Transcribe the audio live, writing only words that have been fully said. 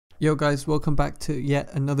Yo guys, welcome back to yet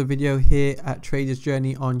another video here at Trader's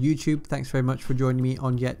Journey on YouTube. Thanks very much for joining me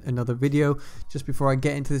on yet another video. Just before I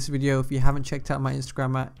get into this video, if you haven't checked out my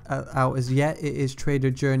Instagram out as yet, it is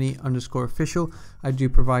TraderJourney_official. I do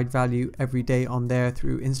provide value every day on there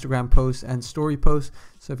through Instagram posts and story posts.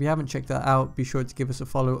 So if you haven't checked that out, be sure to give us a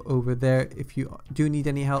follow over there. If you do need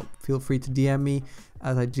any help, feel free to DM me,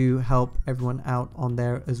 as I do help everyone out on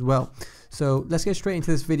there as well. So let's get straight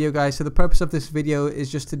into this video, guys. So the purpose of this video is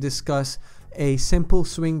just to discuss a simple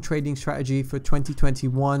swing trading strategy for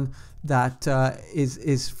 2021 that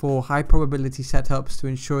is for high probability setups to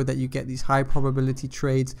ensure that you get these high probability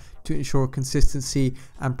trades to ensure consistency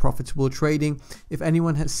and profitable trading. If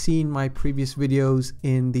anyone has seen my previous videos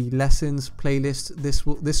in the lessons playlist,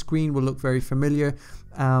 this screen will look very familiar,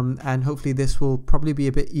 and hopefully this will probably be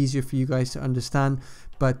a bit easier for you guys to understand.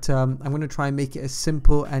 But I'm going to try and make it as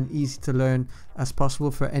simple and easy to learn as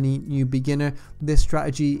possible for any new beginner. This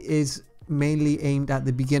strategy is mainly aimed at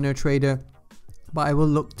the beginner trader, but I will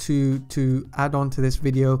look to add on to this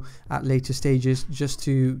video at later stages just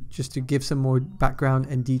to give some more background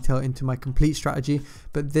and detail into my complete strategy.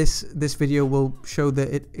 But this video will show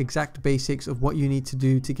the exact basics of what you need to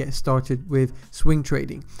do to get started with swing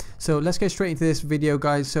trading. So let's get straight into this video,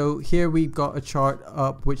 guys. So here we've got a chart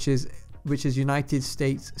up which is United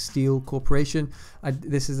States Steel Corporation.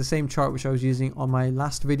 This is the same chart which I was using on my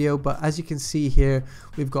last video, but as you can see here,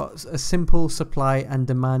 we've got a simple supply and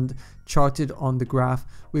demand charted on the graph.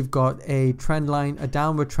 We've got a trend line, a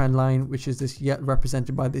downward trend line, which is this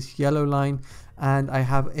represented by this yellow line, and I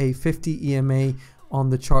have a 50 EMA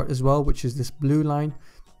on the chart as well, which is this blue line.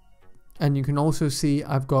 And you can also see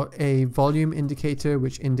I've got a volume indicator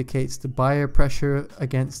which indicates the buyer pressure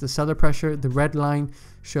against the seller pressure. The red line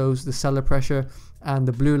shows the seller pressure and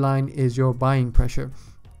the blue line is your buying pressure.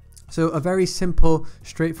 So a very simple,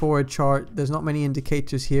 straightforward chart. There's not many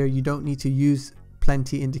indicators here. You don't need to use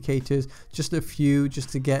plenty indicators, just a few just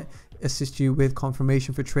to assist you with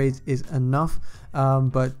confirmation for trades is enough.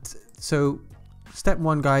 So step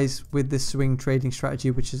one, guys, with this swing trading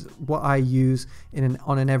strategy, which is what I use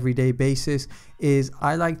on an everyday basis, is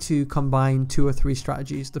I like to combine 2 or 3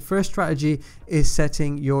 strategies. The first strategy is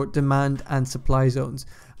setting your demand and supply zones.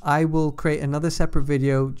 I will create another separate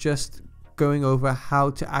video just going over how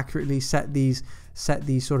to accurately set these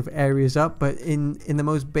sort of areas up, but in the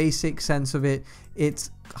most basic sense of it,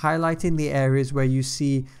 it's highlighting the areas where you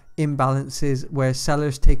see imbalances, where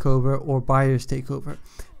sellers take over or buyers take over.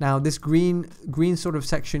 Now this green sort of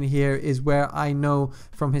section here is where I know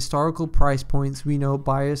from historical price points, we know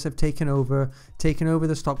buyers have taken over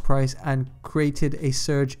the stock price and created a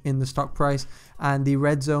surge in the stock price. And the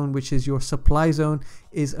red zone, which is your supply zone,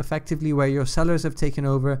 is effectively where your sellers have taken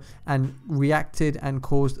over and reacted and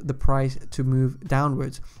caused the price to move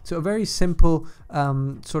downwards. So a very simple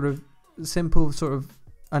sort of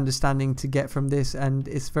understanding to get from this, and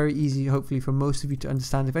it's very easy hopefully for most of you to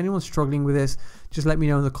understand. If anyone's struggling with this, just let me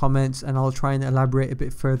know in the comments and I'll try and elaborate a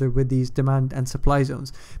bit further with these demand and supply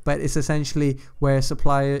zones. But it's essentially where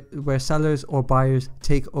sellers or buyers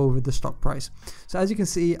take over the stock price. So as you can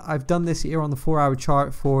see, I've done this here on the 4-hour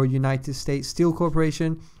chart for United States Steel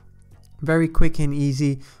Corporation. Very quick and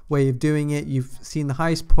easy way of doing it. You've seen the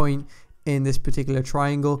highest point in this particular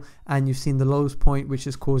triangle and you've seen the lowest point, which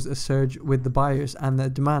has caused a surge with the buyers and the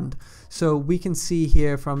demand. So we can see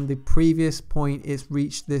here from the previous point, it's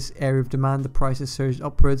reached this area of demand, the price has surged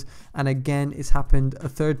upwards, and again it's happened a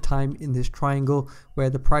third time in this triangle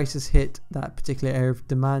where the price has hit that particular area of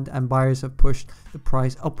demand and buyers have pushed the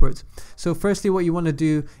price upwards. So firstly, what you want to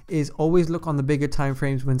do is always look on the bigger time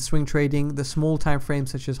frames when swing trading. The small time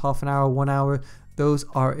frames such as half an hour, 1 hour, those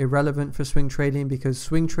are irrelevant for swing trading, because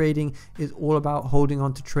swing trading is all about holding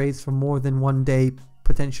on to trades for more than 1 day,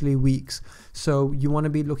 potentially weeks. So you want to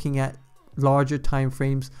be looking at larger time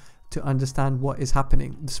frames to understand what is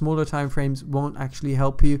happening. The smaller time frames won't actually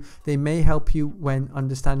help you. They may help you when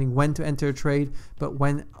understanding when to enter a trade, but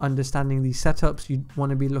when understanding these setups, you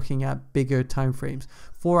want to be looking at bigger time frames.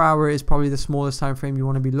 4 hour is probably the smallest time frame you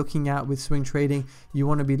want to be looking at with swing trading. You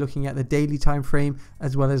want to be looking at the daily time frame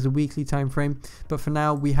as well as the weekly time frame. But for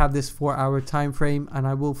now, we have this 4 hour time frame, and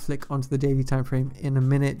I will flick onto the daily time frame in a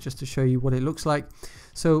minute just to show you what it looks like.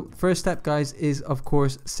 So first step, guys, is of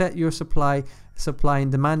course set your supply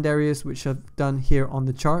and demand areas, which I've done here on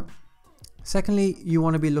the chart. Secondly, you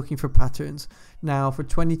want to be looking for patterns. Now for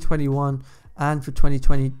 2021 and for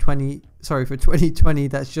 2020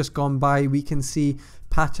 that's just gone by, we can see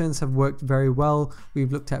patterns have worked very well.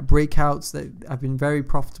 We've looked at breakouts that have been very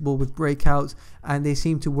profitable with breakouts, and they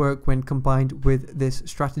seem to work when combined with this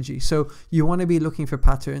strategy. So you want to be looking for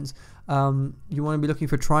patterns. You want to be looking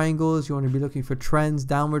for triangles, you want to be looking for trends,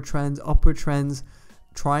 downward trends, upward trends.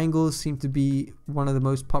 Triangles seem to be one of the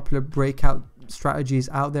most popular breakout strategies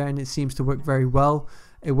out there, and it seems to work very well.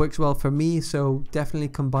 It works well for me, so definitely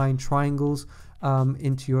combine triangles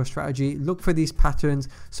into your strategy. Look for these patterns.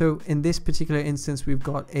 So in this particular instance, we've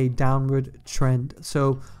got a downward trend.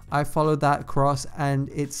 So I followed that across, and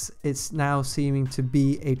it's now seeming to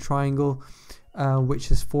be a triangle which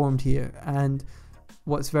has formed here. And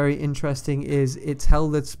what's very interesting is it's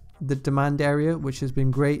held the demand area, which has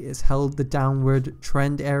been great. It's held the downward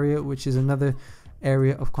trend area, which is another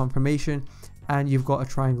area of confirmation, and you've got a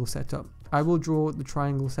triangle setup. I will draw the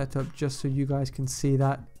triangle setup just so you guys can see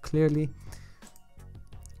that clearly.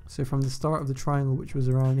 So from the start of the triangle, which was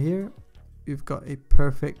around here, we've got a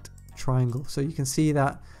perfect triangle. So you can see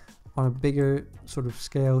that on a bigger sort of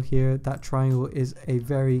scale here, that triangle is a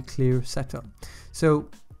very clear setup. So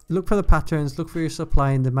look for the patterns, look for your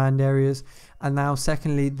supply and demand areas. And now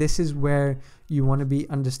secondly, this is where you want to be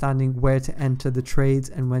understanding where to enter the trades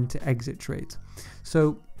and when to exit trades.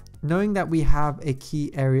 So knowing that we have a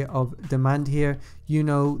key area of demand here, you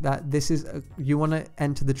know that this is you want to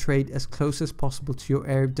enter the trade as close as possible to your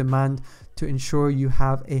area of demand to ensure you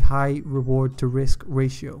have a high reward to risk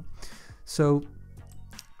ratio. So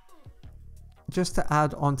just to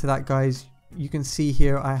add on to that, guys, you can see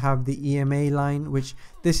here I have the EMA line, which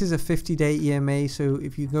this is a 50-day EMA. So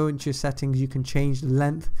if you go into your settings, you can change the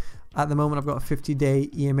length. At the moment, I've got a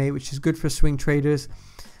 50-day EMA, which is good for swing traders,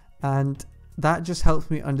 and that just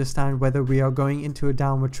helps me understand whether we are going into a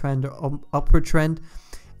downward trend or upward trend.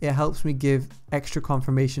 It helps me give extra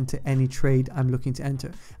confirmation to any trade I'm looking to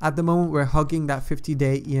enter. At the moment, we're hugging that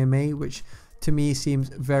 50-day EMA, which to me seems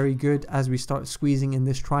very good as we start squeezing in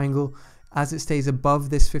this triangle. As it stays above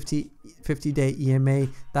this 50-day EMA,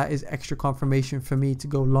 that is extra confirmation for me to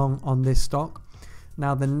go long on this stock.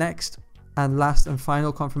 Now the next and last and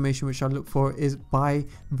final confirmation which I look for is buy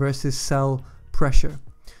versus sell pressure.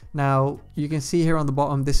 Now you can see here on the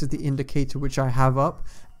bottom, this is the indicator which I have up,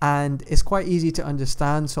 and it's quite easy to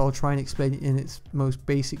understand, so I'll try and explain it in its most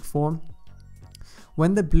basic form.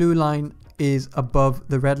 When the blue line is above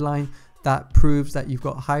the red line, that proves that you've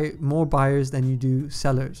got more buyers than you do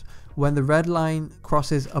sellers. When the red line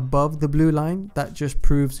crosses above the blue line, that just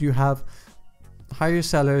proves you have higher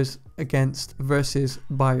sellers against versus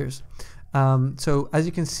buyers. So as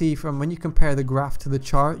you can see from when you compare the graph to the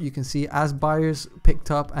chart, you can see as buyers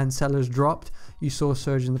picked up and sellers dropped, you saw a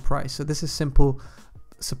surge in the price. So this is simple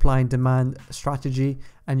supply and demand strategy,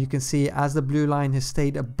 and you can see as the blue line has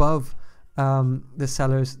stayed above the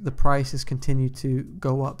sellers, the price has continued to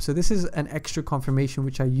go up. So this is an extra confirmation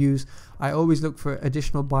which I use. I always look for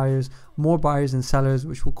additional buyers, more buyers than sellers,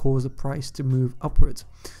 which will cause the price to move upwards.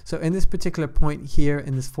 So in this particular point here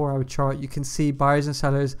in this 4-hour chart, you can see buyers and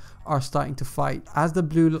sellers are starting to fight. As the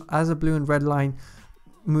blue and red line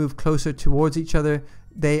move closer towards each other,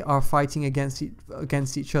 they are fighting against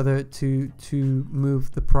each other to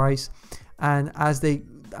move the price. And as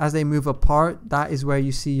they move apart, that is where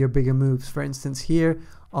you see your bigger moves. For instance, here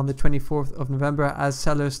on the 24th of November, as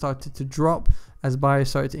sellers started to drop, as buyers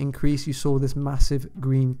started to increase, you saw this massive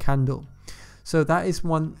green candle. So that is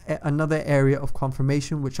another area of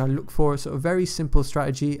confirmation which I look for. So a very simple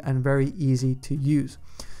strategy and very easy to use.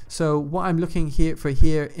 So what I'm looking for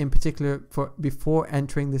here in particular for before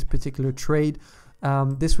entering this particular trade,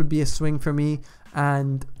 this would be a swing for me,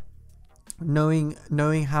 and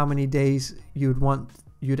knowing how many days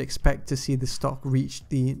you'd expect to see the stock reach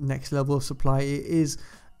the next level of supply, it is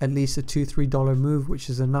at least a $2-3 move, which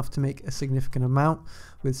is enough to make a significant amount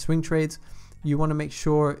with swing trades. You want to make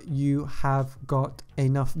sure you have got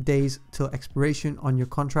enough days till expiration on your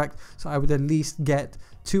contract. So I would at least get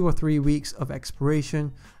 2 or 3 weeks of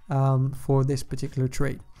expiration for this particular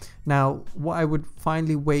trade. Now, what I would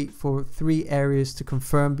finally wait for 3 areas to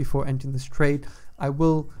confirm before entering this trade. I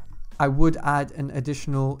would add an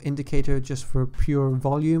additional indicator just for pure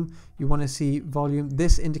volume. You want to see volume.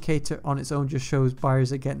 This indicator on its own just shows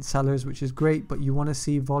buyers against sellers, which is great, but you want to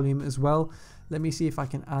see volume as well. Let me see if I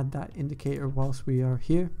can add that indicator whilst we are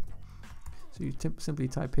here. So you simply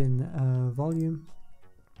type in volume,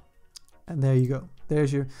 and there you go.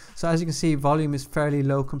 There's your, so as you can see, volume is fairly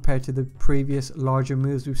low compared to the previous larger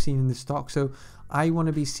moves we've seen in the stock. So I want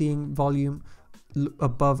to be seeing volume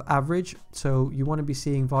above average. So you want to be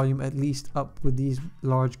seeing volume at least up with these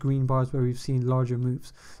large green bars where we've seen larger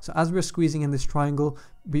moves. So as we're squeezing in this triangle,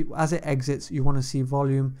 as it exits, you want to see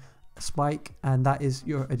volume spike, and that is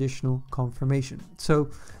your additional confirmation. So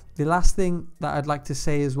the last thing that I'd like to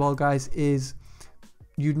say as well, guys, is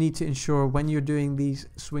you need to ensure when you're doing these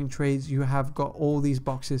swing trades, you have got all these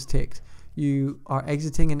boxes ticked. you are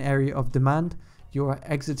exiting an area of demand, you are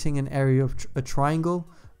exiting an area of a triangle,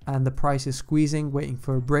 and the price is squeezing, waiting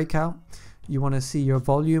for a breakout. You want to see your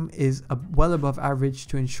volume is well above average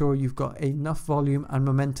to ensure you've got enough volume and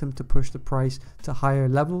momentum to push the price to higher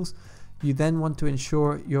levels. You then want to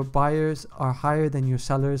ensure your buyers are higher than your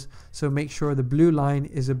sellers, so make sure the blue line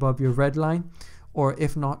is above your red line, or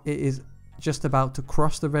if not, it is just about to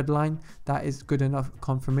cross the red line. That is good enough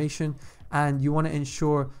confirmation. And you want to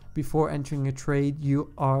ensure before entering a trade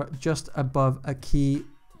you are just above a key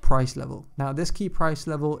price level. Now this key price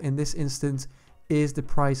level in this instance is the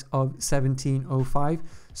price of 17.05.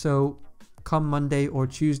 so come Monday or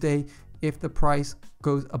Tuesday, if the price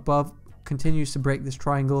goes above, continues to break this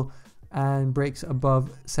triangle and breaks above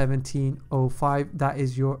 17.05, that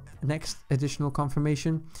is your next additional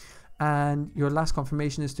confirmation. And your last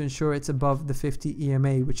confirmation is to ensure it's above the 50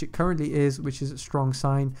 EMA, which it currently is, which is a strong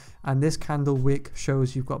sign. And this candle wick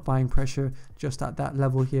shows you've got buying pressure just at that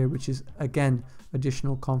level here, which is again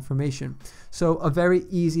additional confirmation. So a very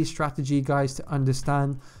easy strategy, guys, to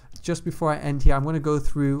understand. Just before I end here, I'm going to go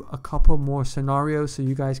through a couple more scenarios so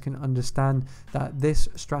you guys can understand that this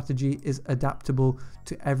strategy is adaptable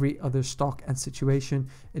to every other stock and situation.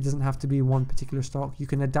 It doesn't have to be one particular stock. You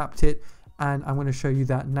can adapt it, and I'm going to show you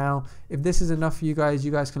that now. If this is enough for you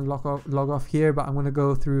guys can log off here, but I'm going to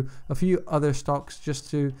go through a few other stocks just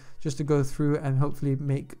to go through, and hopefully it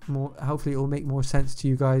will make more sense to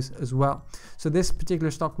you guys as well. So this particular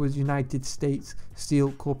stock was United States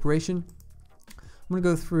Steel Corporation. I'm going to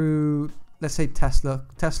go through, let's say Tesla.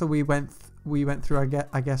 We went through,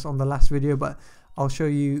 I guess on the last video, but I'll show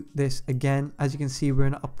you this again. As you can see, we're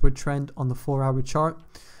in an upward trend on the 4-hour chart.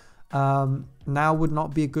 Now would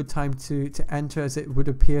not be a good time to enter, as it would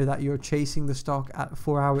appear that you're chasing the stock at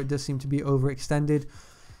 4-hour. It does seem to be overextended.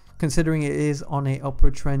 Considering it is on a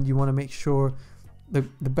upward trend, you want to make sure the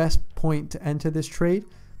best point to enter this trade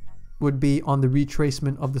would be on the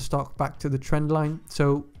retracement of the stock back to the trend line.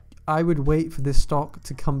 So I would wait for this stock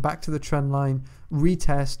to come back to the trend line,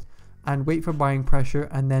 retest, and wait for buying pressure,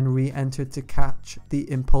 and then re-enter to catch the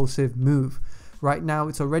impulsive move. Right now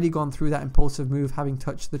it's already gone through that impulsive move, having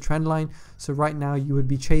touched the trend line, so right now you would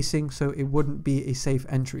be chasing, so it wouldn't be a safe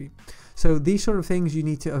entry. So these sort of things you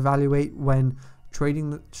need to evaluate when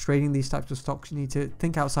trading these types of stocks. You need to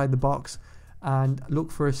think outside the box and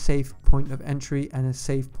look for a safe point of entry and a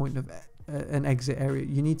safe point of an exit area.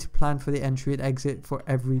 You need to plan for the entry and exit for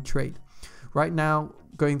every trade. Right now,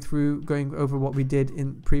 going over what we did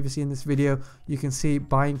previously in this video, you can see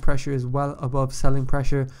buying pressure is well above selling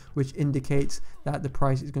pressure, which indicates that the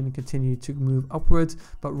price is going to continue to move upwards.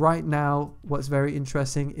 But right now, what's very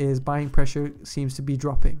interesting is buying pressure seems to be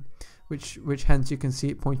dropping, which hence you can see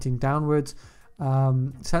it pointing downwards.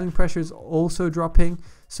 Selling pressure is also dropping,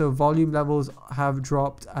 so volume levels have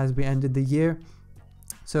dropped as we ended the year.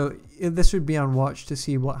 So this would be on watch to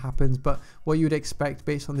see what happens, but what you'd expect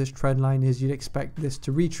based on this trend line is you'd expect this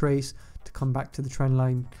to retrace, to come back to the trend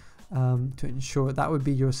line, to ensure that would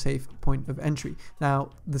be your safe point of entry.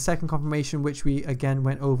 Now, the second confirmation, which we again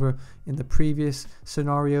went over in the previous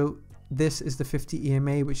scenario, this is the 50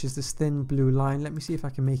 EMA, which is this thin blue line. Let me see if I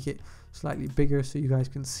can make it slightly bigger so you guys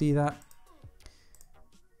can see that.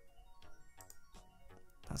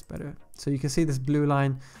 That's better. So you can see this blue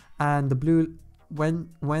line, and the blue,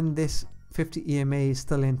 when this 50 EMA is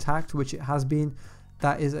still intact, which it has been,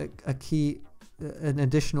 that is a key, an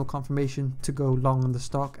additional confirmation to go long on the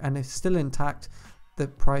stock. And if it's still intact, the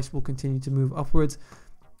price will continue to move upwards.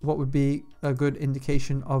 What would be a good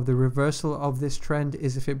indication of the reversal of this trend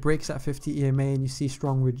is if it breaks that 50 EMA and you see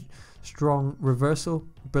strong reversal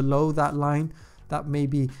below that line. That may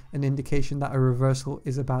be an indication that a reversal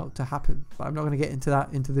is about to happen. But I'm not going to get into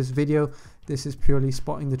that into this video. This is purely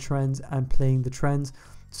spotting the trends and playing the trends.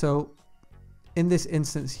 So in this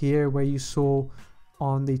instance here, where you saw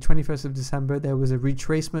on the 21st of December, there was a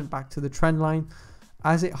retracement back to the trend line.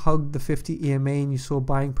 As it hugged the 50 EMA and you saw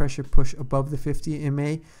buying pressure push above the 50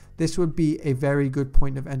 EMA, this would be a very good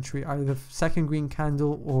point of entry. Either the second green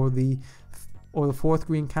candle or the fourth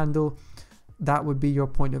green candle, that would be your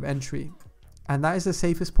point of entry. And that is the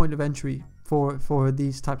safest point of entry for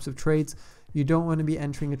these types of trades. You don't want to be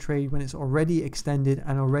entering a trade when it's already extended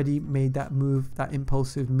and already made that move, that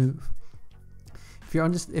impulsive move. If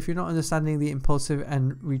you're not understanding the impulsive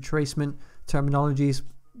and retracement terminologies,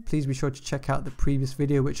 please be sure to check out the previous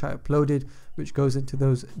video which I uploaded, which goes into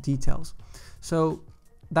those details. So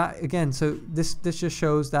that again, so this just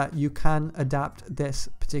shows that you can adapt this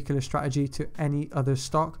particular strategy to any other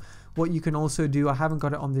stock. What you can also do, I haven't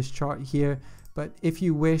got it on this chart here, but if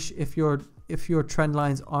you wish, if if your trend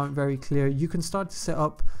lines aren't very clear, you can start to set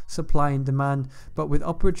up supply and demand. But with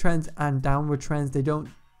upward trends and downward trends, they don't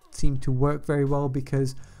seem to work very well,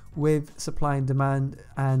 because with supply and demand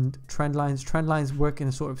and trend lines work in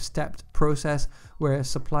a sort of stepped process, where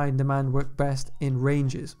supply and demand work best in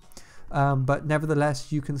ranges. But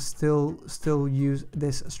nevertheless, you can still use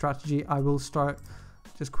this strategy. I will start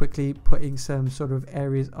just quickly putting some sort of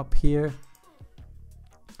areas up here.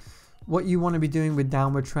 What you want to be doing with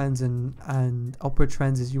downward trends and upward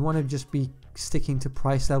trends is you want to just be sticking to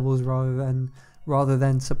price levels rather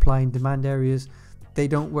than supply and demand areas. They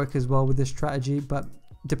don't work as well with this strategy, but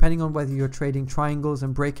depending on whether you're trading triangles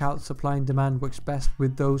and breakout, supply and demand works best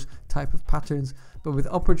with those type of patterns. But with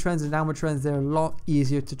upward trends and downward trends, they're a lot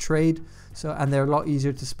easier to trade, and they're a lot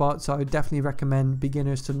easier to spot. So I would definitely recommend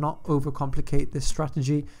beginners to not overcomplicate this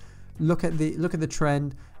strategy. Look at the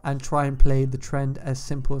trend and try and play the trend as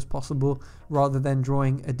simple as possible, rather than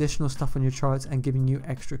drawing additional stuff on your charts and giving you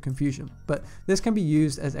extra confusion. But this can be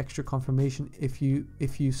used as extra confirmation if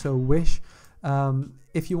you so wish.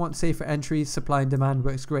 If you want safer entries, supply and demand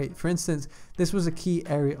works great. For instance, this was a key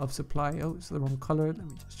area of supply. Oh, it's the wrong color. Let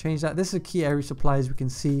me just change that. This is a key area of supply. As we can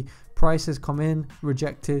see, prices come in,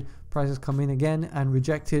 rejected, prices come in again and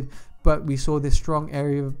rejected, but we saw this strong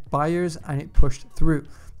area of buyers and it pushed through.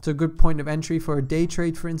 So a good point of entry for a day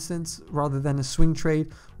trade, for instance, rather than a swing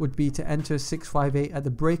trade, would be to enter 658 at the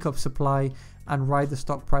break of supply and ride the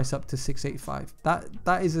stock price up to 685.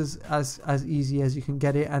 That is as easy as you can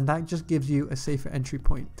get it, and that just gives you a safer entry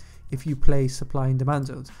point if you play supply and demand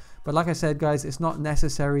zones. But like I said, guys, it's not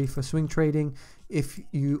necessary for swing trading. If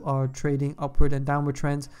you are trading upward and downward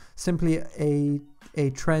trends, simply a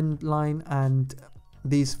trend line and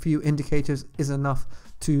these few indicators is enough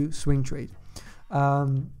to swing trade.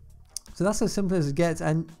 So that's as simple as it gets.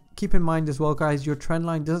 And keep in mind as well, guys, your trend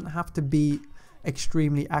line doesn't have to be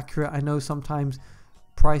extremely accurate. I know sometimes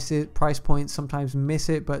price points sometimes miss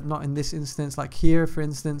it, but not in this instance. Like here, for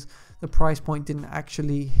instance, the price point didn't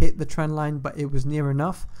actually hit the trend line, but it was near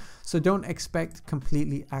enough. So don't expect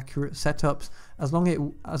completely accurate setups. As long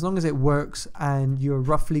as it works and you're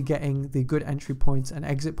roughly getting the good entry points and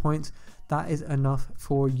exit points, that is enough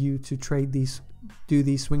for you to do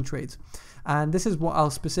these swing trades. And this is what I'll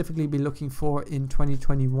specifically be looking for in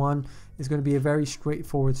 2021. It's going to be a very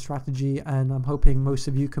straightforward strategy, and I'm hoping most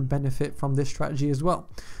of you can benefit from this strategy as well.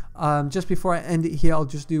 Just before I end it here, I'll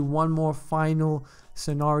just do one more final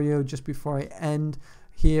scenario just before I end.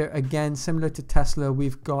 Here again, similar to Tesla,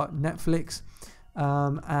 we've got Netflix,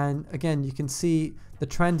 and again you can see the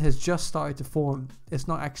trend has just started to form. It's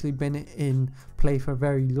not actually been in play for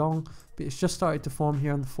very long, but it's just started to form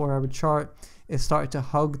here on the 4-hour chart. It started to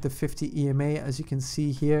hug the 50 EMA, as you can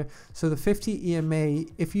see here. So the 50 EMA,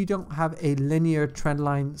 if you don't have a linear trend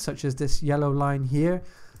line such as this yellow line here,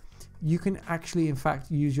 you can actually in fact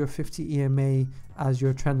use your 50 EMA as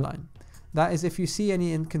your trend line. That is, if you see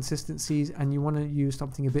any inconsistencies and you want to use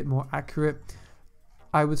something a bit more accurate,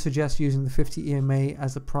 I would suggest using the 50 EMA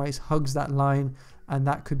as the price hugs that line, and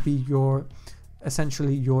that could be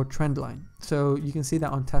essentially your trend line. So you can see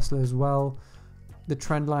that on Tesla as well. The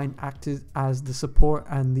trend line acted as the support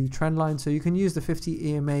and the trend line, so you can use the 50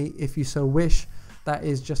 EMA if you so wish. That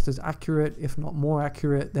is just as accurate, if not more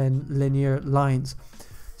accurate, than linear lines.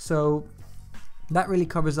 So that really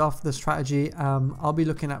covers off the strategy. I'll be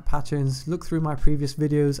looking at patterns. Look through my previous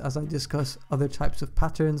videos as I discuss other types of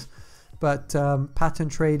patterns, but pattern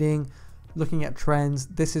trading, looking at trends,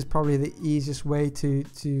 this is probably the easiest way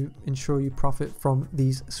to ensure you profit from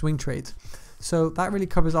these swing trades. So that really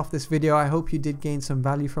covers off this video. I hope you did gain some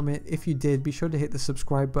value from it. If you did, be sure to hit the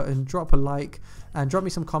subscribe button, drop a like, and drop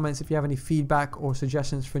me some comments if you have any feedback or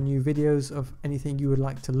suggestions for new videos of anything you would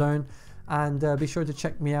like to learn. And be sure to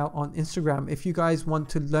check me out on Instagram. If you guys want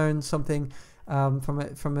to learn something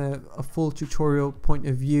from a full tutorial point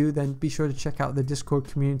of view, then be sure to check out the Discord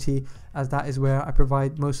community, as that is where I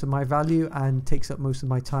provide most of my value and takes up most of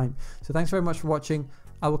my time. So thanks very much for watching.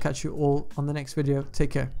 I will catch you all on the next video.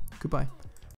 Take care. Goodbye.